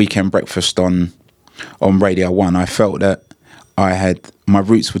Weekend Breakfast on Radio 1, I felt that my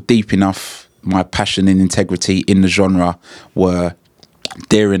roots were deep enough, my passion and integrity in the genre were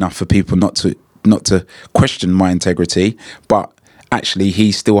dear enough for people not to question my integrity, but actually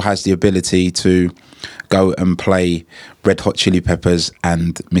he still has the ability to go and play Red Hot Chili Peppers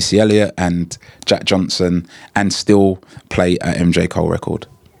and Missy Elliott and Jack Johnson and still play a MJ Cole record.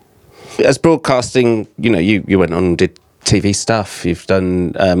 As broadcasting, you went on and did TV stuff. You've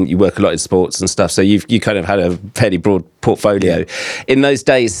done, you work a lot in sports and stuff, so you kind of had a fairly broad portfolio. In those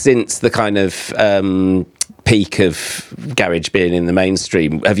days, since the kind of peak of garage being in the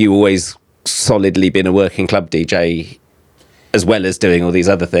mainstream, have you always solidly been a working club DJ as well as doing all these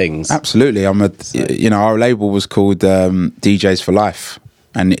other things? Absolutely. Our label was called DJs for Life.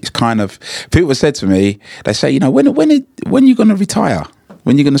 And it's kind of, people said to me, they say, when are you going to retire?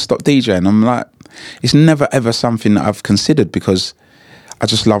 When are you going to stop DJing? I'm like, it's never ever something that I've considered, because I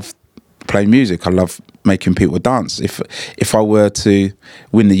just love playing music. I love making people dance. If I were to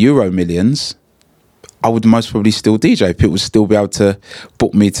win the Euro Millions, I would most probably still DJ. People would still be able to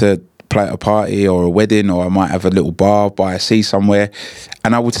book me to play at a party or a wedding, or I might have a little bar by a sea somewhere,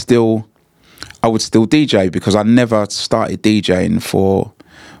 and I would still DJ, because I never started DJing for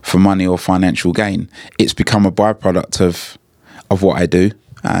money or financial gain. It's become a byproduct of what I do,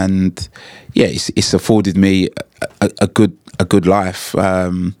 and yeah, it's afforded me a good life.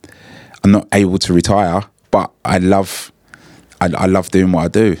 I'm not able to retire, but I love doing what I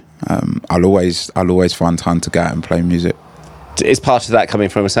do. I'll always find time to go out and play music. Is part of that coming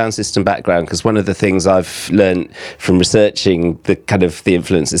from a sound system background? Because one of the things I've learned from researching the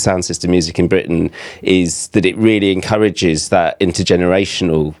influence of sound system music in Britain is that it really encourages that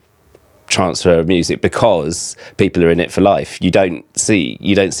intergenerational transfer of music, because people are in it for life. You don't see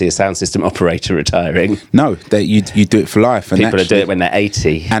a sound system operator retiring. No, you do it for life. And people are doing it when they're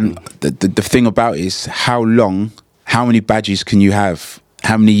 80. And the thing about it is how many badges can you have?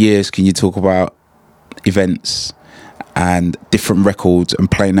 How many years can you talk about events and different records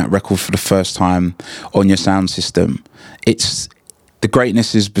and playing that record for the first time on your sound system? It's the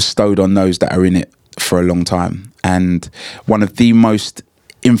greatness is bestowed on those that are in it for a long time. And one of the most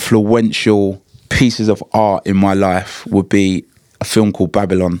influential pieces of art in my life would be a film called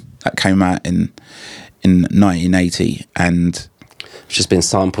Babylon that came out in 1980, and it's just been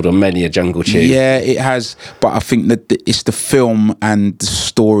sampled on many a jungle tune. Yeah, it has. But I think that it's the film and the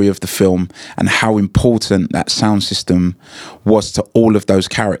story of the film and how important that sound system was to all of those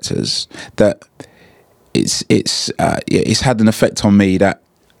characters, that it's had an effect on me that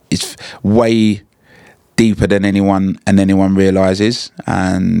is way deeper than anyone realizes.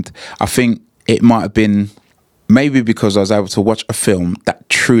 And I think it might have been maybe because I was able to watch a film that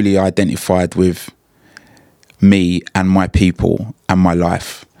truly identified with me and my people and my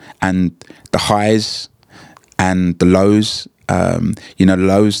life, and the highs and the lows, the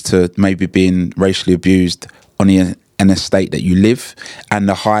lows to maybe being racially abused on an estate that you live, and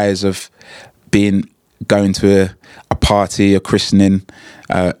the highs of going to a party, a christening,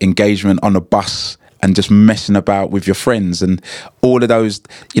 engagement on a bus, and just messing about with your friends, and all of those,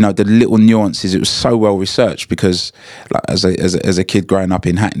 the little nuances. It was so well researched, because like, as a kid growing up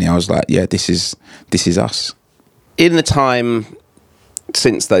in Hackney, I was like, yeah, this is us. In the time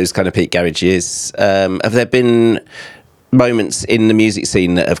since those kind of peak garage years, have there been moments in the music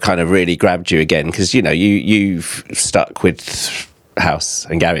scene that have kind of really grabbed you again? Because you've stuck with house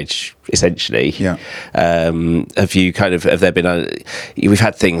and garage essentially. Yeah. Have there been we've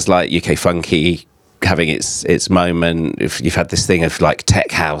had things like UK Funky having its moment. If you've had this thing of like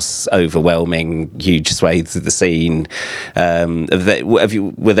tech house overwhelming huge swathes of the scene,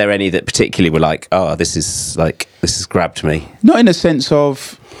 were there any that particularly were like, this has grabbed me? Not in a sense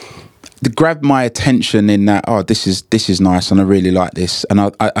of it grabbed my attention in that, this is nice and I really like this. And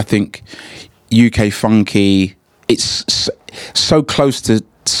I think UK Funky, it's so close to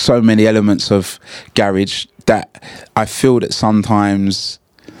so many elements of garage that I feel that sometimes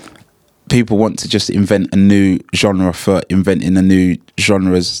people want to just invent a new genre for inventing a new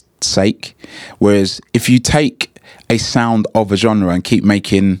genre's sake. Whereas if you take a sound of a genre and keep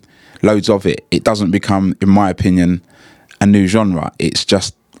making loads of it, it doesn't become, in my opinion, a new genre. It's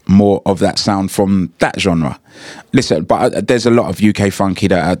just more of that sound from that genre. Listen, but there's a lot of UK Funky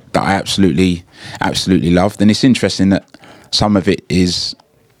that I absolutely loved. And it's interesting that some of it is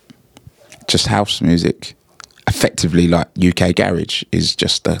just house music. Effectively, like UK Garage is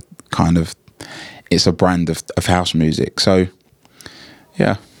just a kind of, it's a brand of house music. So,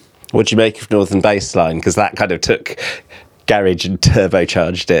 yeah. What do you make of Northern Bassline? Because that kind of took garage and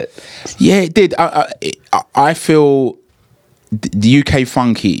turbocharged it. Yeah, it did. I feel the UK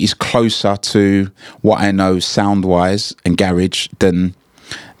Funky is closer to what I know sound-wise and garage than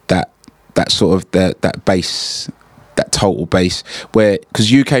that sort of that bass, that total bass, where,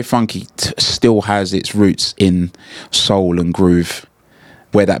 because UK Funky still has its roots in soul and groove,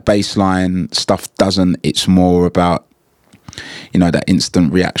 where that bass line stuff doesn't. It's more about, that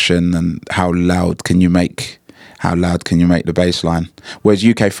instant reaction and how loud can you make the bass line. Whereas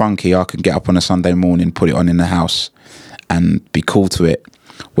UK Funky, I can get up on a Sunday morning, put it on in the house and be cool to it.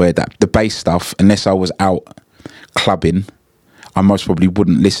 Where the bass stuff, unless I was out clubbing, I most probably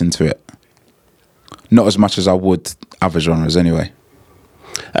wouldn't listen to it. not as much as I would other genres anyway.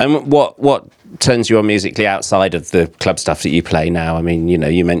 What turns you on musically outside of the club stuff that you play now? I mean,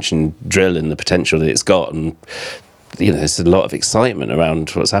 you mentioned drill and the potential that it's got, and there's a lot of excitement around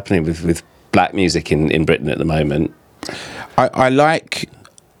what's happening with black music in Britain at the moment. I like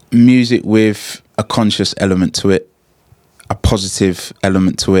music with a conscious element to it, a positive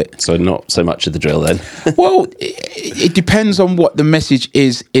element to it. So not so much of the drill then? Well, it depends on what the message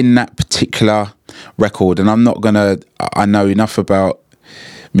is in that particular record. And I know enough about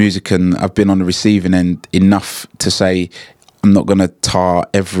music, and I've been on the receiving end enough to say I'm not going to tar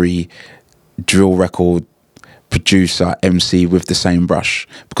every drill record producer, MC with the same brush,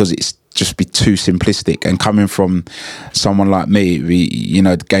 because it's just be too simplistic. And coming from someone like me,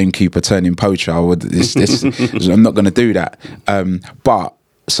 the gamekeeper turning poacher, I'm not going to do that. But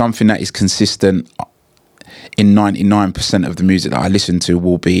something that is consistent in 99% of the music that I listen to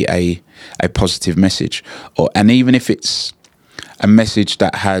will be a positive message, and even if it's a message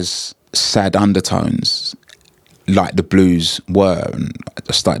that has sad undertones, like the blues were. And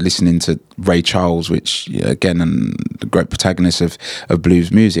I started listening to Ray Charles, which again, and the great protagonist of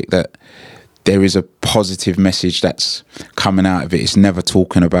blues music, that there is a positive message that's coming out of it. It's never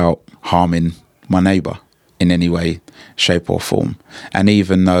talking about harming my neighbour in any way, shape or form. And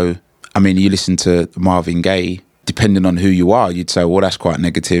even though, you listen to Marvin Gaye, depending on who you are, you'd say, well, that's quite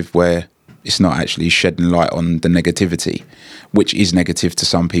negative, where it's not actually shedding light on the negativity, which is negative to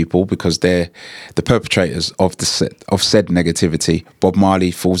some people because they're the perpetrators of said negativity. Bob Marley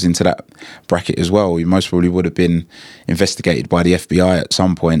falls into that bracket as well. He most probably would have been investigated by the FBI at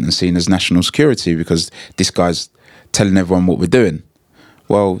some point and seen as national security because this guy's telling everyone what we're doing.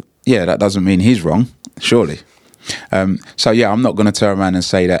 Well, yeah, that doesn't mean he's wrong, surely. So yeah, I'm not going to turn around and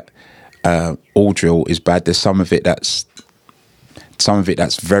say that all drill is bad. There's some of it that's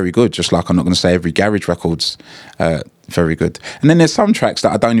very good, just like I'm not going to say every garage record's very good. And then there's some tracks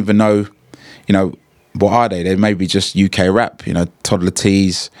that I don't even know, what are they? They may be just UK rap, Toddler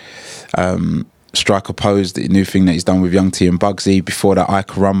T's, Striker Pose, the new thing that he's done with Young T and Bugsy. Before that, I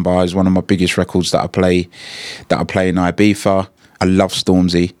Carumba is one of my biggest records that I play in Ibiza. I love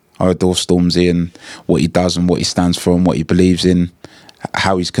Stormzy. I adore Stormzy and what he does and what he stands for and what he believes in,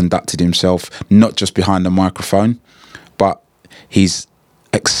 how he's conducted himself, not just behind the microphone, but he's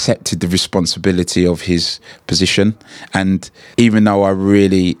accepted the responsibility of his position. And even though I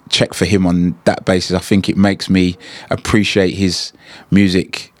really check for him on that basis, I think it makes me appreciate his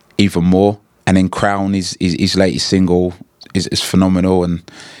music even more. And then Crown, his latest single is phenomenal, and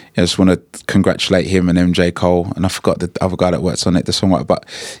I just want to congratulate him and MJ Cole, and I forgot the other guy that works on it, the songwriter, but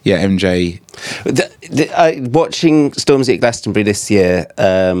yeah, MJ. Watching Stormzy at Glastonbury this year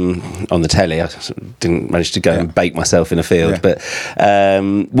on the telly, I didn't manage to go and bake myself in a field, but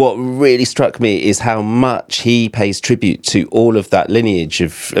what really struck me is how much he pays tribute to all of that lineage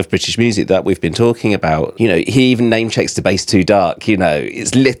of British music that we've been talking about. He even name checks to Bass Too Dark.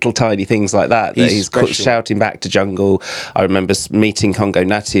 It's little tiny things like that he's shouting back to Jungle. I remember meeting Congo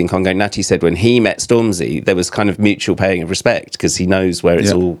Natty, and Congo Natty said when he met Stormzy, there was kind of mutual paying of respect because he knows where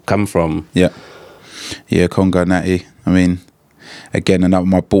it's all come from. Yeah, Congo Natty. Again, and I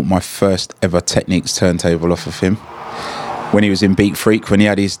bought my first ever Technics turntable off of him when he was in Beat Freak, when he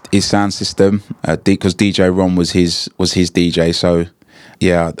had his sound system, because DJ Ron was his DJ. So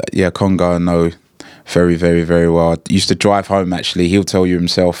yeah, Congo I know very, very, very well. I used to drive home, actually. He'll tell you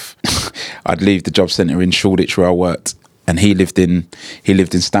himself. I'd leave the job centre in Shoreditch where I worked, and he lived in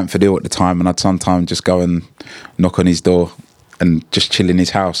Stamford Hill at the time, and I'd sometimes just go and knock on his door and just chill in his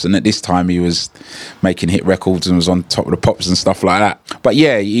house. And at this time he was making hit records and was on Top of the Pops and stuff like that. But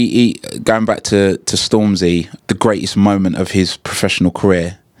yeah, he going back to Stormzy, the greatest moment of his professional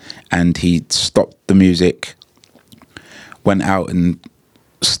career, and he stopped the music, went out and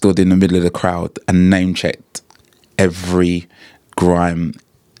stood in the middle of the crowd and name checked every grime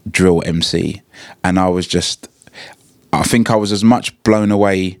drill MC. And I think I was as much blown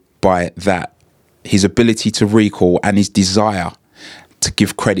away by that, his ability to recall and his desire to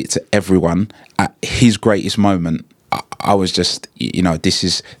give credit to everyone at his greatest moment. I was just,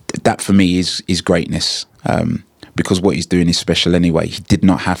 that for me is greatness, because what he's doing is special anyway. He did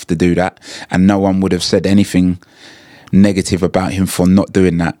not have to do that, and no one would have said anything negative about him for not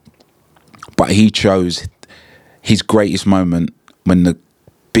doing that. But he chose his greatest moment, when the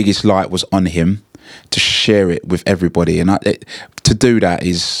biggest light was on him, to share it with everybody. And to do that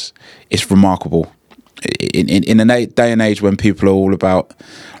it's remarkable. In a day and age when people are all about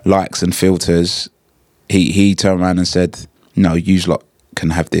likes and filters, he turned around and said, no, you lot can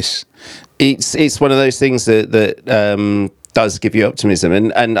have this. It's one of those things that does give you optimism.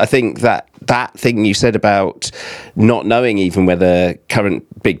 And I think that thing you said about not knowing even whether current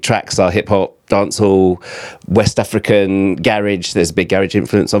big tracks are hip hop, dancehall, West African, garage, there's a big garage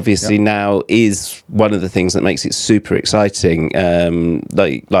influence obviously now, is one of the things that makes it super exciting.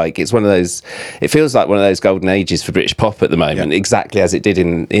 Like it's one of those, it feels like one of those golden ages for British pop at the moment, exactly as it did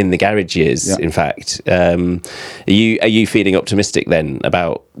in the garage years, in fact. Are you feeling optimistic then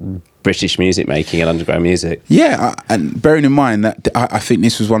about British music making and underground music? Yeah, and bearing in mind that I think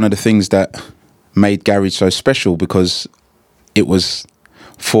this was one of the things that made garage so special, because it was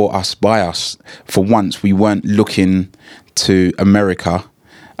for us, by us. For once, we weren't looking to America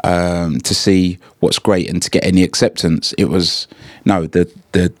to see what's great and to get any acceptance. It was, no, the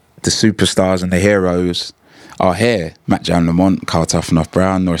superstars and the heroes are here. Matt Jan Lamont, Carl Tough Enough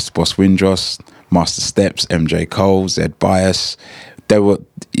Brown, Norris Boss Windross, Master Steps, MJ Cole, Zed Bias. They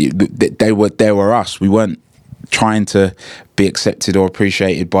were us. We weren't trying to be accepted or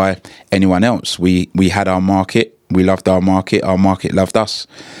appreciated by anyone else. We had our market. We loved our market loved us,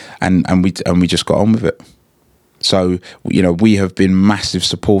 and we just got on with it. So, you know, we have been massive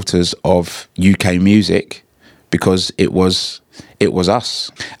supporters of UK music because it was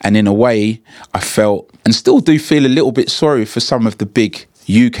us. And in a way, I felt, and still do feel, a little bit sorry for some of the big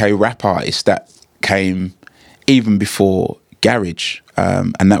UK rap artists that came even before garage,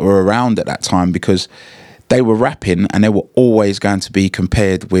 and that were around at that time, because they were rapping and they were always going to be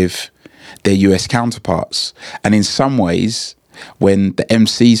compared with their US counterparts. And in some ways, when the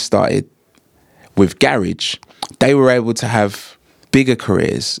MCs started with garage, they were able to have bigger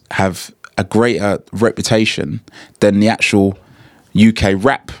careers, have a greater reputation than the actual UK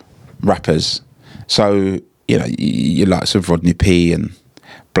rappers. So, you know, you like sort of Rodney P and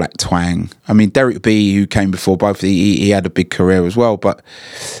Black Twang. I mean, Derek B, who came before both, he had a big career as well. But,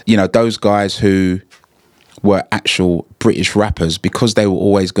 you know, those guys who were actual British rappers, because they were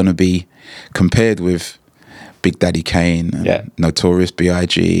always going to be compared with Big Daddy Kane and Notorious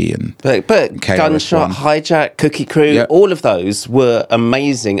B.I.G. and but Gunshot, Hijack, Cookie Crew, all of those were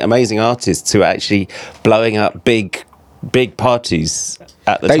amazing artists who were actually blowing up big parties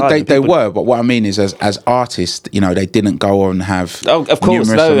at the time. They were, but what I mean is, as artists, you know, they didn't go on and have. Oh, of course,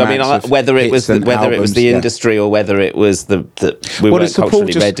 no. I mean, whether it was the industry or whether it was the we weren't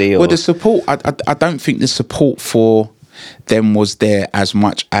culturally ready. Well, the support, I don't think the support for them was there as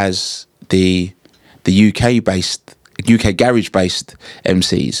much as the UK garage based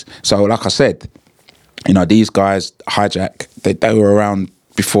MCs. So, like I said, you know, these guys, Hijack, they were around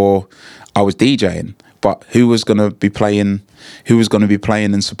before I was DJing. But who was going to be playing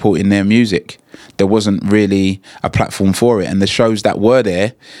and supporting their music? There wasn't really a platform for it. And the shows that were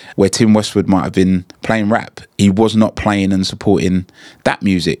there, where Tim Westwood might have been playing rap, he was not playing and supporting that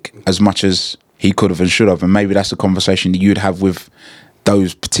music as much as he could have and should have. And maybe that's a conversation that you'd have with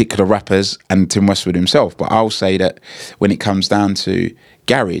those particular rappers and Tim Westwood himself. But I'll say that when it comes down to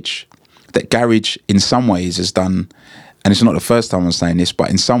garage, that garage in some ways has done, and it's not the first time I'm saying this,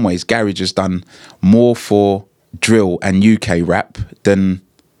 but in some ways, garage has done more for drill and UK rap than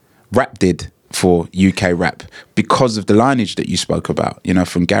rap did for UK rap, because of the lineage that you spoke about. You know,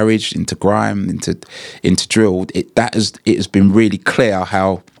 from garage into grime into drill. It has been really clear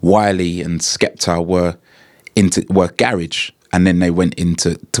how Wiley and Skepta were garage, and then they went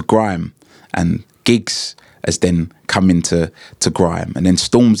into grime, and Giggs has then come into grime, and then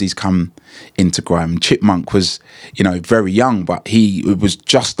Stormzy's come into grime. Chipmunk was, you know, very young, but he was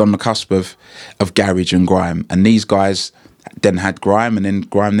just on the cusp of garage and grime, and these guys then had grime, and then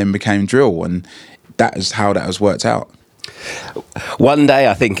grime then became drill, and that is how that has worked out. One day,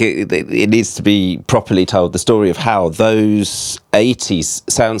 I think it needs to be properly told, the story of how those 80s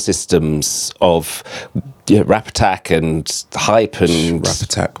sound systems of Rap Attack and Hype and Rap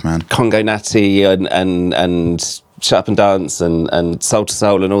Attack, man, Congo Natty and Shut Up and Dance and Soul to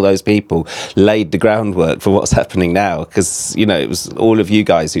Soul and all those people laid the groundwork for what's happening now. Because, you know, it was all of you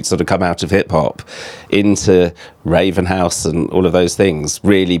guys who'd sort of come out of hip hop into Raven House and all of those things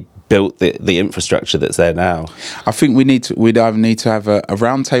really built the infrastructure that's there now. I think we'd either need to have a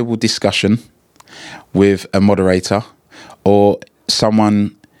roundtable discussion with a moderator, or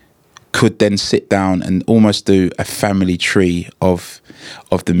someone could then sit down and almost do a family tree of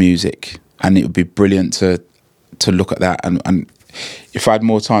the music, and it would be brilliant to look at that. And if I had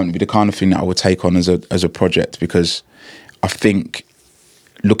more time, it'd be the kind of thing that I would take on as a project, because I think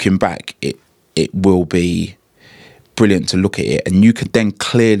looking back, it will be brilliant to look at it, and you could then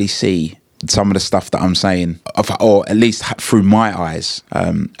clearly see some of the stuff that I'm saying, or at least through my eyes,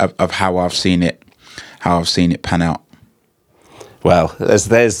 of how I've seen it pan out. Well,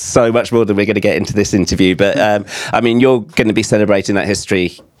 there's so much more than we're going to get into this interview, but I mean, you're going to be celebrating that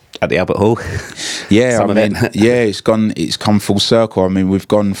history at the Albert Hall. Yeah, it's come full circle. I mean, we've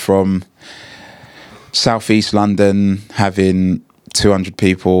gone from Southeast London having 200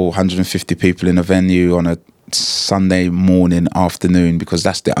 people, 150 people in a venue on a Sunday morning, afternoon, because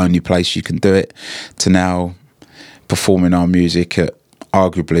that's the only place you can do it, to now performing our music at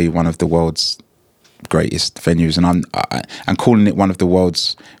arguably one of the world's greatest venues. And calling it one of the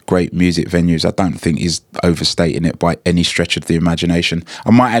world's great music venues, I don't think is overstating it by any stretch of the imagination.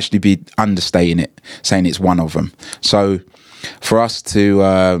 I might actually be understating it, saying it's one of them. So for us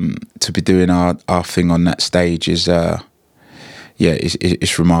to be doing our thing on that stage is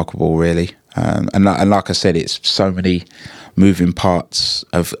it's remarkable, really. And like I said, it's so many moving parts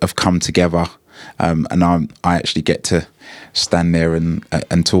have come together, and I actually get to stand there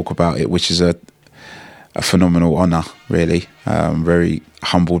and talk about it, which is a phenomenal honour, really. I'm very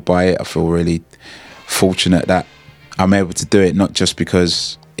humbled by it. I feel really fortunate that I'm able to do it, not just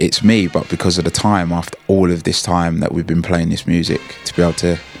because it's me, but because of the time, after all of this time that we've been playing this music, to be able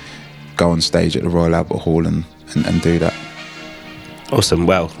to go on stage at the Royal Albert Hall and do that. Awesome.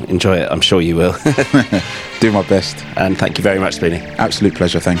 Well, enjoy it. I'm sure you will. Do my best. And thank you very much, Spoonie. Absolute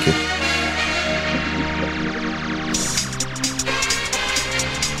pleasure. Thank you.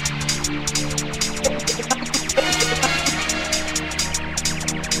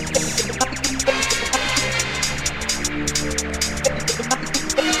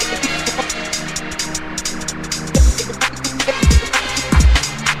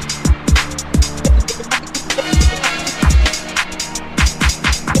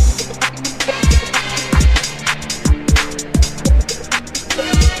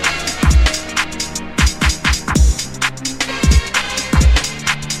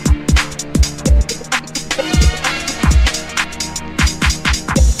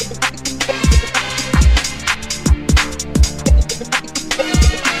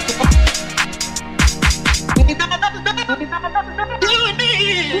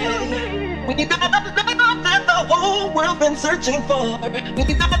 Searching for.